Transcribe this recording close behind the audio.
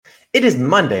It is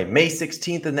Monday, May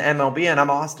 16th in the MLB, and I'm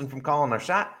Austin from Calling Our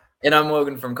Shot. And I'm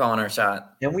Logan from Calling Our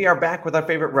Shot. And we are back with our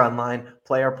favorite run line,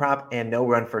 player prop, and no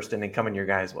run first inning coming your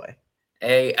guys' way.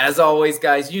 Hey, as always,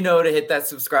 guys, you know to hit that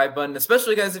subscribe button,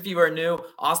 especially, guys, if you are new.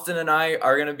 Austin and I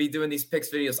are going to be doing these picks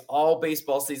videos all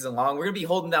baseball season long. We're going to be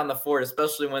holding down the fort,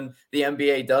 especially when the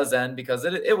NBA does end, because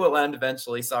it will end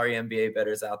eventually. Sorry, NBA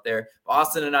bettors out there.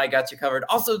 Austin and I got you covered.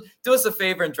 Also, do us a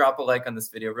favor and drop a like on this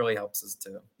video. It really helps us,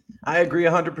 too. I agree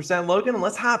 100%, Logan. And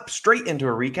let's hop straight into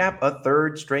a recap, a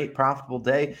third straight profitable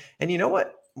day. And you know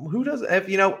what? Who does?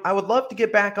 I would love to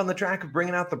get back on the track of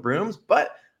bringing out the brooms,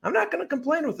 but I'm not going to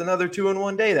complain with another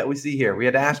 2-in-1 day that we see here. We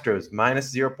had Astros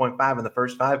minus 0.5 in the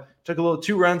first five. Took a little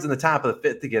 2 runs in the top of the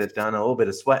fifth to get it done. A little bit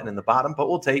of sweating in the bottom, but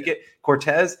we'll take it.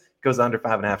 Cortez goes under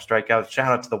 5.5 strikeouts.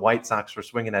 Shout out to the White Sox for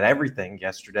swinging at everything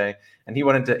yesterday. And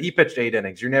he pitched 8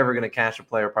 innings. You're never going to cash a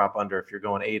player prop under if you're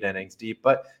going 8 innings deep.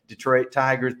 But Detroit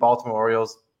Tigers, Baltimore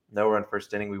Orioles, no run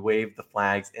first inning. We waved the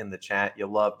flags in the chat.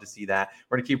 You'll love to see that.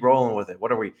 We're going to keep rolling with it. What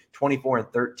are we?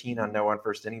 24-13 on no run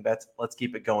first inning bets. Let's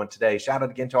keep it going today. Shout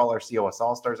out again to all our COS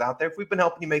All-Stars out there. If we've been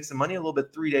helping you make some money, a little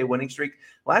bit 3-day winning streak.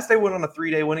 Last day went on a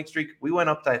 3-day winning streak. We went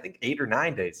up to, I think, 8 or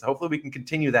 9 days. So hopefully we can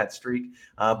continue that streak.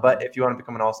 But if you want to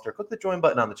become an All-Star, click the join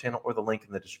button on the channel or the link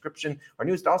in the description. Our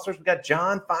newest All-Stars, we got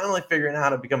John finally figuring out how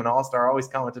to become an All-Star. Always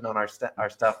commenting on our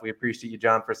stuff. We appreciate you,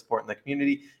 John, for supporting the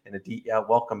community. And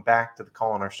welcome back to the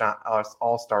Calling Our Shot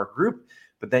All-Star group.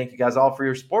 But thank you guys all for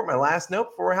your support. My last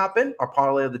note before we hop in, our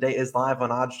parlay of the day is live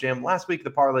on OddsJam. Last week the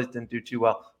parlays didn't do too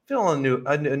well. Feeling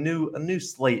a new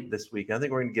slate this week. I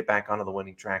think we're going to get back onto the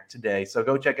winning track today. So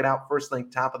go check it out. First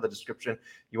link, top of the description.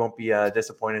 You won't be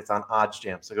disappointed. It's on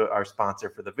OddsJam. So go our sponsor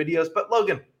for the videos. But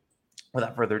Logan,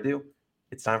 without further ado,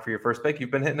 it's time for your first pick.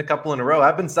 You've been hitting a couple in a row.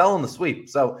 I've been selling the sweep.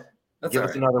 So give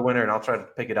us another winner, and I'll try to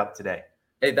pick it up today.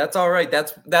 Hey, that's all right.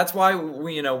 That's why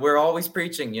we're always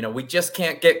preaching. We just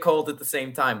can't get cold at the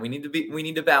same time. We need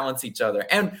to balance each other.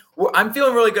 And I'm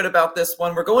feeling really good about this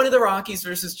one. We're going to the Rockies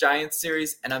versus Giants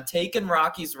series, and I'm taking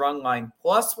Rockies run line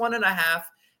plus 1.5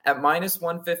 at minus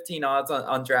 115 odds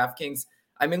on DraftKings.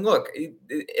 I mean, look,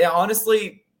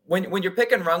 honestly, when you're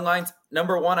picking run lines,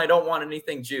 number one, I don't want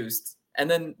anything juiced, and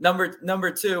then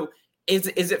number two, is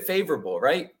it favorable,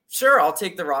 right? Sure, I'll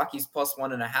take the Rockies plus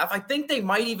 1.5. I think they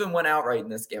might even win outright in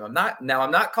this game. I'm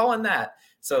not calling that.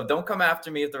 So don't come after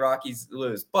me if the Rockies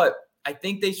lose. But I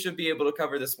think they should be able to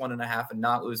cover this 1.5 and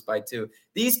not lose by 2.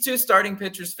 These two starting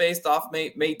pitchers faced off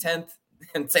May 10th,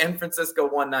 and San Francisco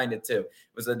won 9-2.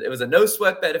 It was a no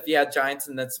sweat bet if you had Giants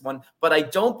in this one. But I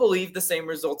don't believe the same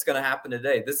result's going to happen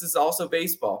today. This is also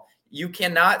baseball. You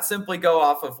cannot simply go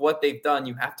off of what they've done.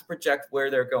 You have to project where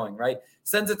they're going, right?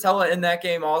 Senzatella in that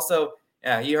game also.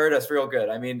 Yeah, he hurt us real good.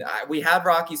 I mean, we had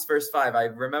Rockies first 5. I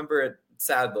remember it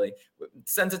sadly.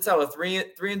 Senzatella, 3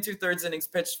 2/3 innings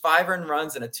pitched, 5 earned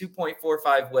runs, and a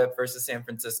 2.45 whip versus San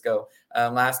Francisco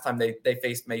last time they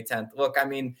faced May 10th. Look, I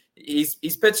mean, he's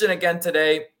pitching again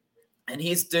today, and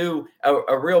he's due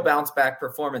a real bounce back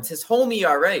performance. His home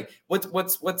ERA,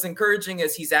 what's encouraging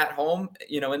is he's at home,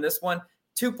 in this one.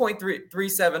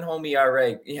 2.37 home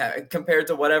ERA, compared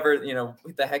to whatever,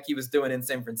 the heck he was doing in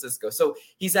San Francisco. So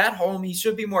he's at home. He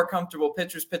should be more comfortable.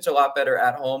 Pitchers pitch a lot better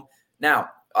at home. Now,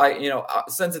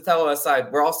 Senzatella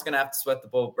aside, we're also going to have to sweat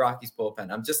the Rockies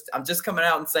bullpen. I'm just coming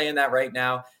out and saying that right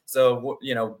now. So,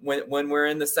 when we're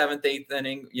in the 7th, 8th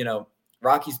inning,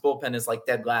 Rockies bullpen is like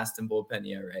dead last in bullpen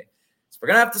ERA. So we're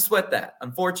going to have to sweat that,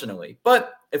 unfortunately.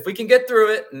 But if we can get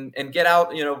through it and get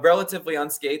out, relatively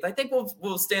unscathed, I think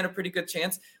we'll stand a pretty good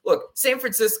chance. Look, San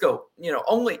Francisco,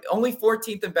 only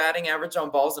 14th in batting average on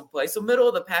balls in play. So middle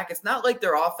of the pack. It's not like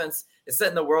their offense is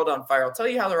setting the world on fire. I'll tell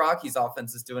you how the Rockies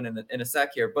offense is doing in a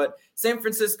sec here. But San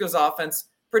Francisco's offense,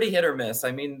 pretty hit or miss.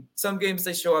 I mean, some games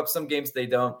they show up, some games they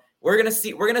don't. We're going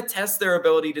to test their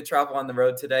ability to travel on the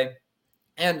road today.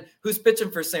 And who's pitching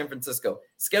for San Francisco?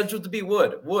 Scheduled to be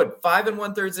Wood. 5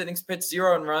 1/3 innings pitched,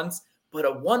 0 earned runs, but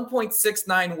a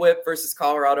 1.69 whip versus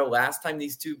Colorado last time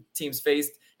these two teams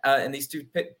faced, and these two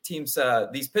teams,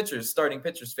 starting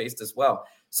pitchers faced as well.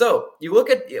 So you look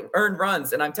at earned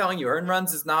runs, and I'm telling you, earned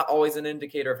runs is not always an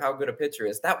indicator of how good a pitcher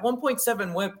is. That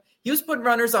 1.7 whip, he was putting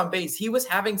runners on base. He was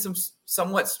having some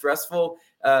somewhat stressful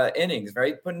innings,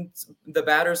 right? The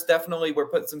batters definitely were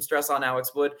putting some stress on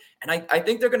Alex Wood. And I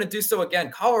think they're going to do so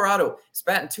again. Colorado is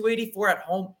batting 284 at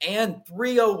home and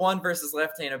 301 versus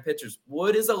left-handed pitchers.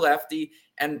 Wood is a lefty,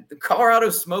 and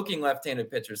Colorado's smoking left-handed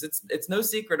pitchers. It's no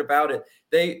secret about it.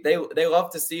 They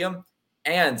love to see them.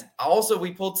 And also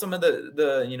we pulled some of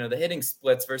the hitting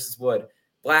splits versus Wood.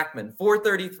 Blackman,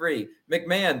 433.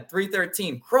 McMahon,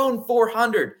 313. Crone,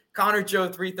 400. Connor Joe,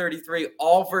 333.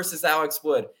 All versus Alex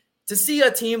Wood. to see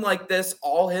a team like this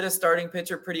all hit a starting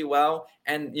pitcher pretty well,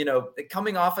 and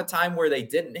coming off a time where they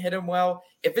didn't hit him well,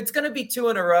 if it's going to be 2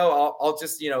 in a row, I'll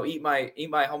just eat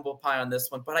my humble pie on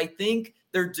this one. But I think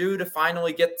they're due to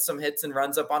finally get some hits and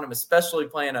runs up on him, especially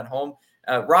playing at home.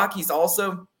 Rockies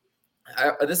also.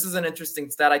 This is an interesting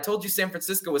stat. I told you San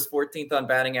Francisco was 14th on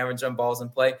batting average on balls in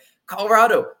play.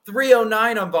 Colorado,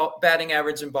 309 on batting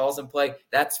average and balls in play.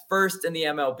 That's first in the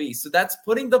MLB. So that's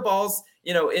putting the balls,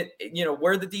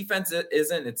 where the defense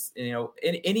isn't. It's,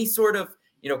 in any sort of,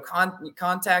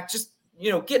 contact, just,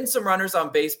 getting some runners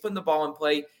on base, putting the ball in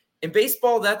play. In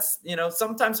baseball, that's,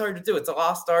 sometimes hard to do. It's a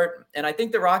lost art. And I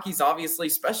think the Rockies obviously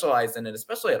specialize in it,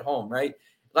 especially at home, right?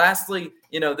 Lastly,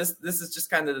 this is just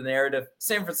kind of the narrative.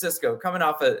 San Francisco coming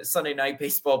off a Sunday night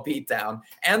baseball beatdown,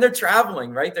 and they're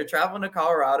traveling, right? They're traveling to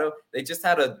Colorado. They just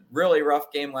had a really rough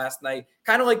game last night,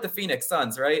 kind of like the Phoenix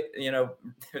Suns, right?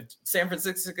 San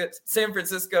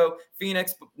Francisco,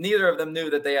 Phoenix, neither of them knew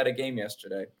that they had a game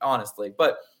yesterday, honestly.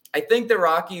 But I think the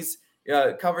Rockies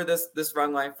cover this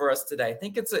run line for us today. I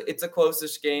think it's a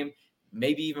close-ish game.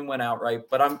 Maybe even went outright,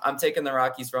 but I'm taking the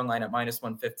Rockies run line at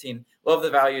 -115. Love the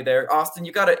value there. Austin,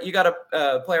 you got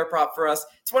a player prop for us.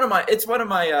 It's one of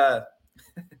my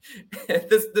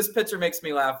this pitcher makes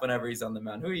me laugh whenever he's on the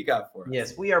mound. Who you got for us?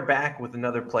 Yes, we are back with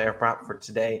another player prop for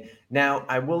today. Now,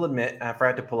 I will admit, I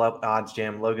forgot to pull up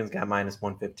OddsJam. Logan's got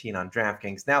 -115 on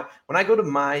DraftKings. Now, when I go to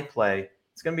my play,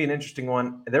 it's going to be an interesting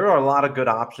one. There are a lot of good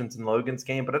options in Logan's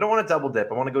game, but I don't want to double dip.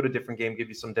 I want to go to a different game, give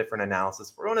you some different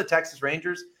analysis. We're going to Texas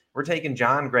Rangers. We're taking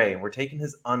Jon Gray, and we're taking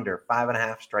his under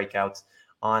 5.5 strikeouts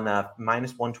on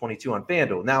 -122 on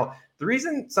FanDuel. Now, the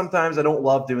reason sometimes I don't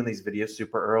love doing these videos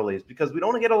super early is because we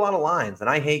don't get a lot of lines, and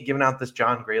I hate giving out this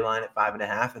Jon Gray line at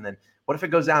 5.5, and then what if it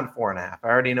goes down to 4.5? I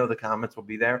already know the comments will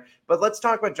be there, but let's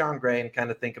talk about Jon Gray and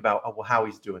kind of think about how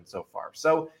he's doing so far.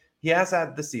 So he has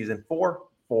had this season 4,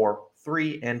 4,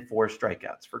 3, and 4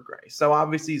 strikeouts for Gray. So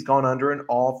obviously he's gone under in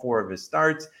all 4 of his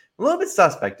starts. A little bit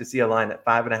suspect to see a line at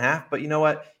 5.5, but you know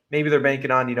what? Maybe they're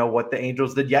banking on, what the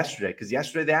Angels did yesterday, because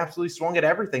yesterday they absolutely swung at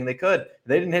everything they could.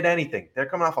 They didn't hit anything. They're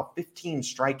coming off a 15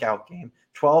 strikeout game,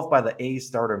 12 by the A's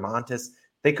starter Montes.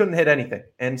 They couldn't hit anything.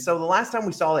 And so the last time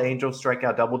we saw the Angels strike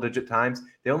out double-digit times,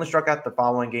 they only struck out the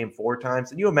following game 4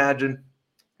 times. And you imagine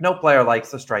no player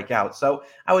likes to strike out. So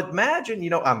I would imagine,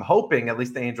 I'm hoping at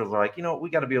least the Angels are like, we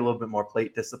got to be a little bit more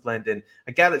plate disciplined. And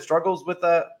a guy that struggles with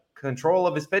control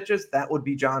of his pitches, that would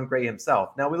be Jon Gray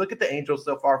himself. Now we look at the Angels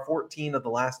so far, 14 of the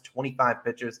last 25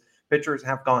 pitchers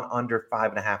have gone under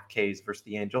 5.5 Ks versus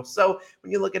the Angels. So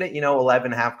when you look at it,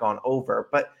 11 have gone over,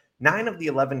 but 9 of the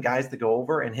 11 guys to go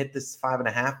over and hit this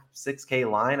 5.5, 6K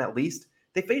line at least,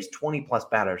 they face 20 plus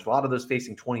batters. A lot of those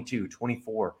facing 22,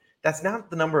 24. That's not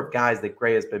the number of guys that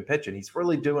Gray has been pitching. He's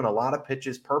really doing a lot of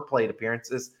pitches per plate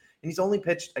appearances, and he's only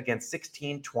pitched against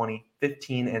 16, 20,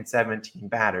 15, and 17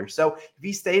 batters. So if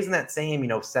he stays in that same,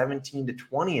 17 to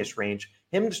 20-ish range,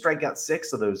 him to strike out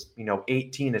 6 of those,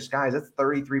 18-ish guys, that's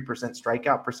 33%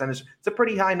 strikeout percentage. It's a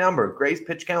pretty high number. Gray's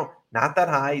pitch count, not that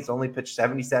high. He's only pitched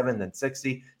 77, then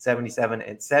 60, 77,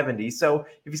 and 70. So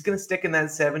if he's going to stick in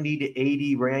that 70 to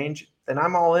 80 range, then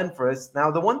I'm all in for this. Now,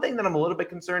 the one thing that I'm a little bit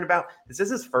concerned about, this is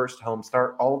his first home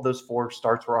start. All of those 4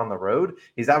 starts were on the road.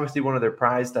 He's obviously one of their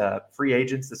prized free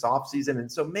agents this offseason.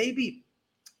 And so maybe,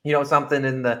 something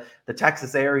in the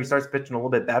Texas area, he starts pitching a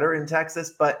little bit better in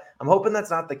Texas, but I'm hoping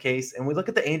that's not the case. And we look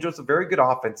at the Angels, a very good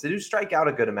offense. They do strike out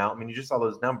a good amount. I mean, you just saw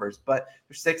those numbers, but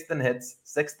they're 6th in hits,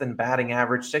 6th in batting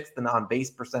average, 6th in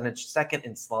on-base percentage, 2nd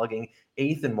in slugging,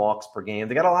 8th in walks per game.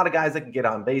 They got a lot of guys that can get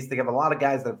on base. They have a lot of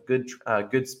guys that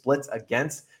have good splits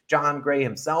against Jon Gray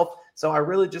himself. So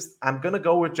I'm going to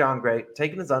go with Jon Gray,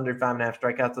 taking his under 5.5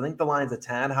 strikeouts. I think the line's a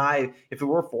tad high. If it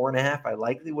were 4.5, I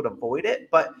likely would avoid it,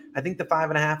 but I think the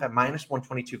 5.5 at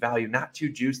 -122 value, not too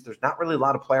juiced. There's not really a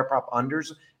lot of player prop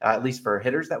unders, at least for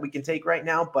hitters that we can take right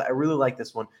now, but I really like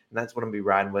this one, and that's what I'm going to be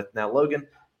riding with. Now, Logan,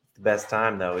 the best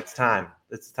time, though. It's time.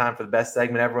 It's time for the best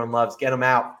segment everyone loves. Get them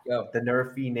out. Go. The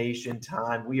Nerfy Nation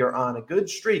time. We are on a good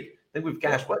streak. I think we've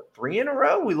cashed, 3 in a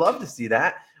row? We love to see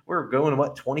that. We're going,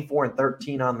 24 and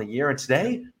 13 on the year. And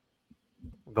today,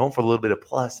 we're going for a little bit of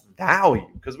plus value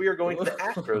because we are going to the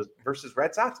Astros versus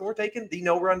Red Sox. And we're taking the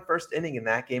no-run first inning in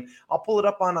that game. I'll pull it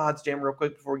up on OddsJam real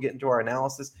quick before we get into our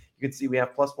analysis. You can see we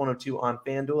have plus 102 on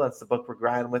FanDuel. That's the book we're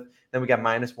grinding with. Then we got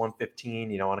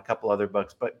 -115, on a couple other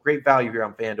books. But great value here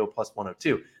on FanDuel, plus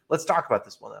 102. Let's talk about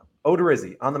this one, though.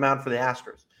 Odorizzi on the mound for the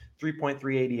Astros.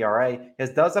 3.38 ERA. He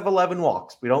does have 11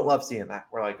 walks. We don't love seeing that.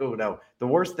 We're like, oh, no. The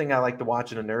worst thing I like to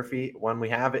watch in a Nerfy when we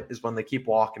have it is when they keep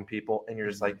walking people and you're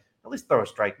just like, at least throw a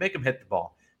strike. Make them hit the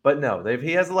ball. But no,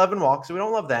 he has 11 walks, so we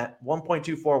don't love that.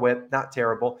 1.24 whip, not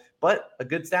terrible, but a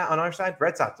good stat on our side.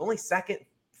 Red Sox, only second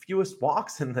fewest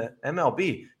walks in the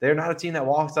MLB. They're not a team that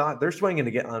walks on. They're swinging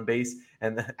to get on base.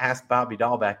 And ask Bobby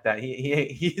Dahlbeck that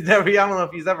he never. I don't know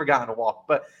if he's ever gotten a walk,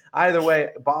 but either way,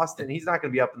 Boston, he's not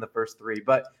going to be up in the first three.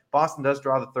 But Boston does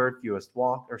draw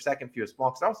the second fewest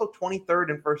walks. They're also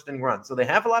 23rd in first inning runs. So they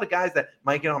have a lot of guys that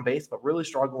might get on base, but really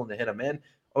struggling to hit them in.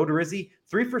 Odorizzi,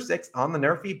 3 for 6 on the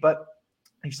Nerfy, but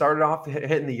he started off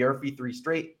hitting the Yerfy 3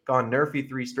 straight, gone Nerfy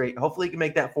 3 straight. Hopefully he can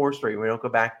make that 4 straight. We don't go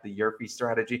back to the Yerfy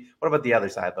strategy. What about the other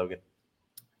side, Logan?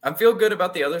 I'm feeling good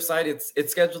about the other side. It's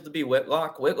scheduled to be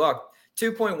Whitlock. Whitlock,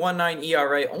 2.19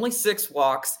 ERA, only 6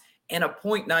 walks, and a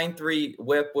 0.93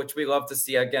 whip, which we love to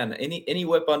see. Again, any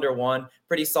whip under 1,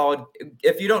 pretty solid.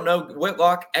 If you don't know,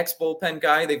 Whitlock, ex-bullpen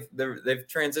guy, they've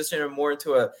transitioned him more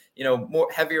into a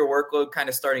more heavier workload kind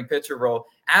of starting pitcher role.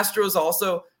 Astros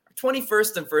also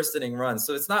 21st in first inning runs.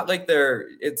 So it's not like they're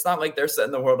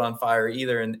setting the world on fire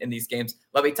either in these games.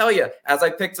 Let me tell you, as I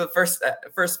picked the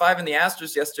first 5 in the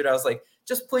Astros yesterday, I was like,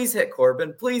 just please hit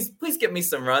Corbin. Please get me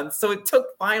some runs. So it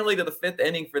took finally to the 5th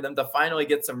inning for them to finally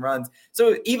get some runs.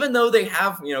 So even though they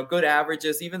have, good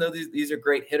averages, even though these are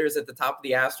great hitters at the top of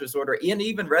the Astros order and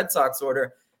even Red Sox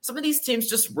order, some of these teams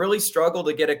just really struggle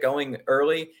to get it going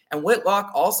early. And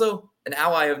Whitlock, also an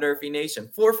ally of Nerfy Nation,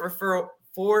 4 for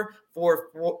 4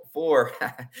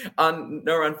 on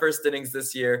no run first innings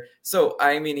this year. So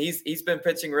I mean, he's been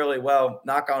pitching really well.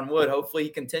 Knock on wood. Hopefully he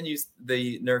continues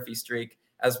the Nerfy streak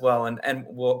as well, and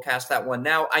we'll cash that one.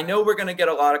 Now I know we're going to get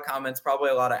a lot of comments,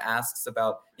 probably a lot of asks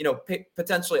about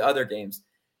potentially other games.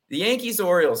 The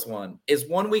Yankees-Orioles one is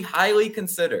one we highly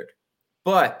considered,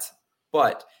 but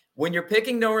when you're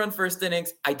picking no run first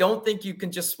innings, I don't think you can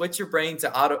just switch your brain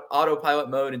to autopilot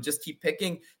mode and just keep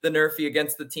picking the Nerfy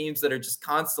against the teams that are just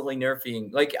constantly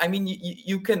Nerfying. Like, I mean,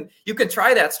 you can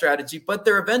try that strategy, but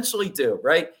they're eventually due,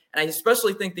 right? And I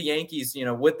especially think the Yankees,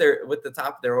 with the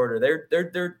top of their order,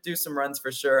 they're due some runs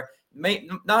for sure.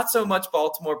 Not so much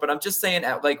Baltimore, but I'm just saying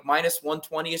at like minus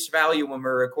 120-ish value when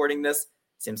we're recording this,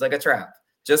 seems like a trap.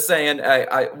 Just saying,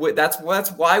 that's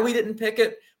why we didn't pick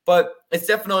it. But it's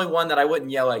definitely one that I wouldn't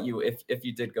yell at you if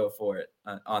you did go for it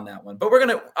on that one. But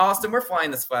Austin, we're flying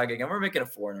this flag again. We're making it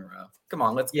 4 in a row. Come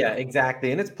on, let's go. Yeah,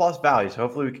 exactly. And it's plus value. So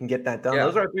hopefully we can get that done. Yeah.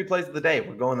 Those are our 3 plays of the day.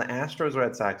 We're going the Astros,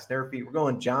 Red Sox, Nerfy. We're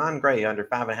going John Gray under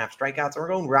 5.5 strikeouts. And we're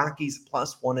going Rockies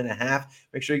plus 1.5.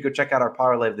 Make sure you go check out our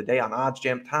parlay of the day on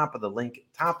OddsJam.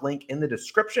 Top link in the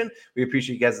description. We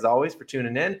appreciate you guys as always for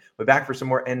tuning in. We're back for some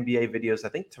more NBA videos. I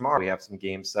think tomorrow we have some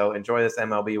games. So enjoy this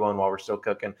MLB one while we're still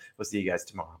cooking. We'll see you guys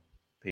tomorrow.